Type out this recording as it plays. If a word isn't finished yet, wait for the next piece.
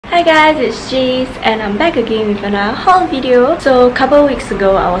Hi guys, it's Jace and I'm back again with another haul video. So a couple of weeks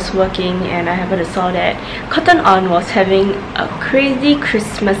ago I was working and I happened to saw that Cotton On was having a crazy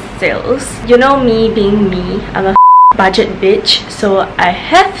Christmas sales. You know me being me, I'm a budget bitch, so I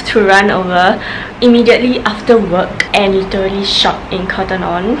have to run over immediately after work and literally shop in Cotton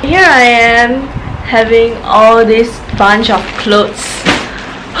On. Here I am having all this bunch of clothes.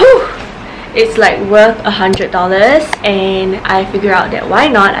 Whew! It's like worth $100 and I figured out that why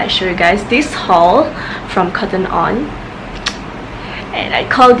not I show you guys this haul from Cotton On, and I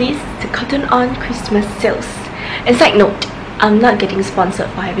call this the Cotton On Christmas sales. And side note, I'm not getting sponsored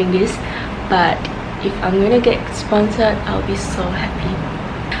for having this, but if I'm gonna get sponsored, I'll be so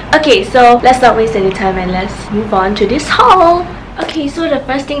happy. Okay, so let's not waste any time and let's move on to this haul. Okay, so the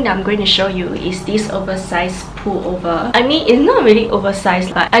first thing that I'm going to show you is this oversized pullover. I mean, it's not really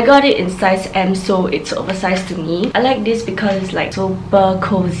oversized, but I got it in size M, so it's oversized to me. I like this because it's like super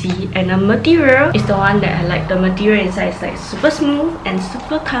cozy, and the material is the one that I like. The material inside is like super smooth and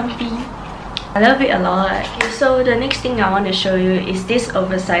super comfy. I love it a lot. Okay, so the next thing I want to show you is this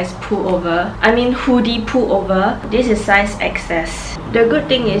oversized pullover. I mean hoodie pullover. This is size XS. The good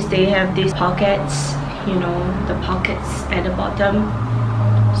thing is they have these pockets, you know, the pockets at the bottom,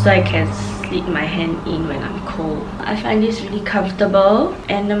 so I can slip my hand in when I'm cold. I find this really comfortable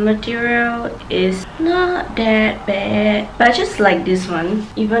and the material is not that bad, but I just like this one,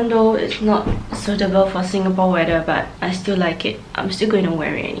 even though it's not suitable for Singapore weather, but I still like it. I'm still going to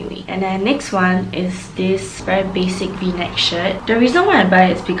wear it anyway. And then next one is this very basic v-neck shirt. The reason why I buy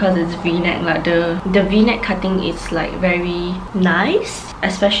it is because it's v-neck. Like the v-neck cutting is like very nice,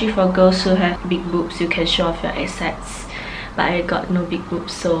 especially for girls who have big boobs. You can show off your assets, but I got no big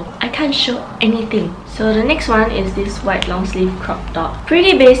boobs, so I can't show anything. So the next one is this white long sleeve crop top.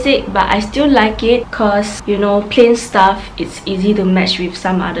 Pretty basic, but I still like it because, you know, plain stuff, it's easy to match with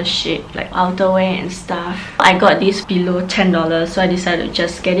some other shit like outerwear and stuff. I got this below $10, so I decided to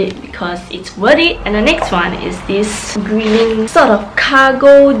just get it because it's worth it. And the next one is this green sort of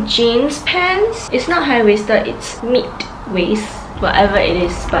cargo jeans pants. It's not high-waisted, it's mid-waist, whatever it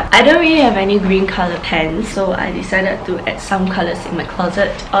is, but I don't really have any green color pants, so I decided to add some colors in my closet.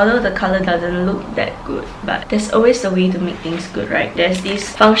 Although the color doesn't look that good, but there's always a way to make things good, right? There's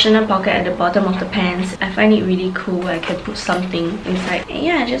this functional pocket at the bottom of the pants. I find it really cool. I can put something inside, and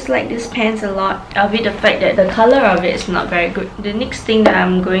yeah, I just like this pants a lot, albeit the fact that the color of it is not very good. The next thing that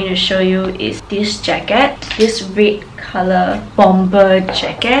I'm going to show you is this jacket, this red color bomber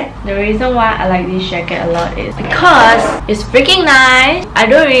jacket. The reason why I like this jacket a lot is because it's freaking nice. I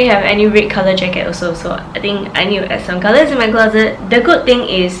don't really have any red color jacket also, so I think I need to add some colors in my closet. The good thing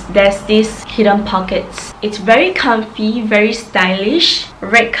is there's these hidden pockets. It's very comfy, very stylish.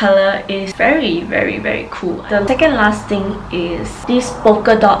 Red color is very cool. The second last thing is this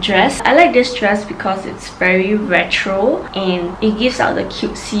polka dot dress. I like this dress because it's very retro and it gives out the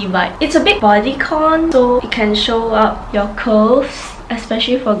cutesy vibe. It's a big bodycon, so it can show up your curves,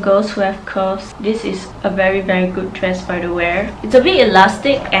 especially for girls who have curves. This is a very good dress for the wear. It's a bit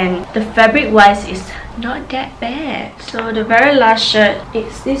elastic and the fabric wise is not that bad. So the very last shirt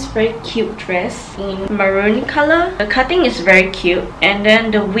is this very cute dress in maroon color. The cutting is very cute, and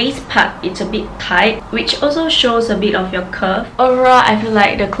then the waist part, it's a bit tight, which also shows a bit of your curve. Overall, I feel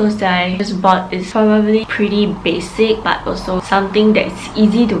like the clothes that I just bought is probably pretty basic, but also something that's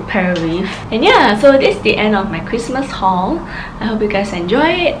easy to pair with. And yeah, so this is the end of my Christmas haul. I hope you guys enjoy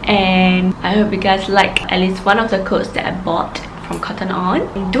it, and I hope you guys like at least one of the clothes that I bought from Cotton On.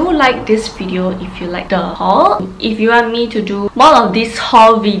 And do like this video if you like the haul. If you want me to do more of this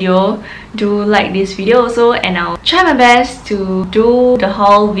haul video, do like this video also, and I'll try my best to do the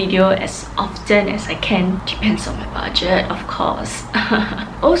haul video as often as I can. Depends on my budget, of course.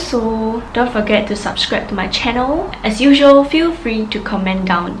 Also, don't forget to subscribe to my channel. As usual, feel free to comment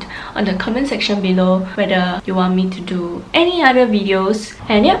down on the comment section below whether you want me to do any other videos.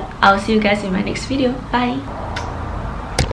 And yeah, I'll see you guys in my next video. Bye!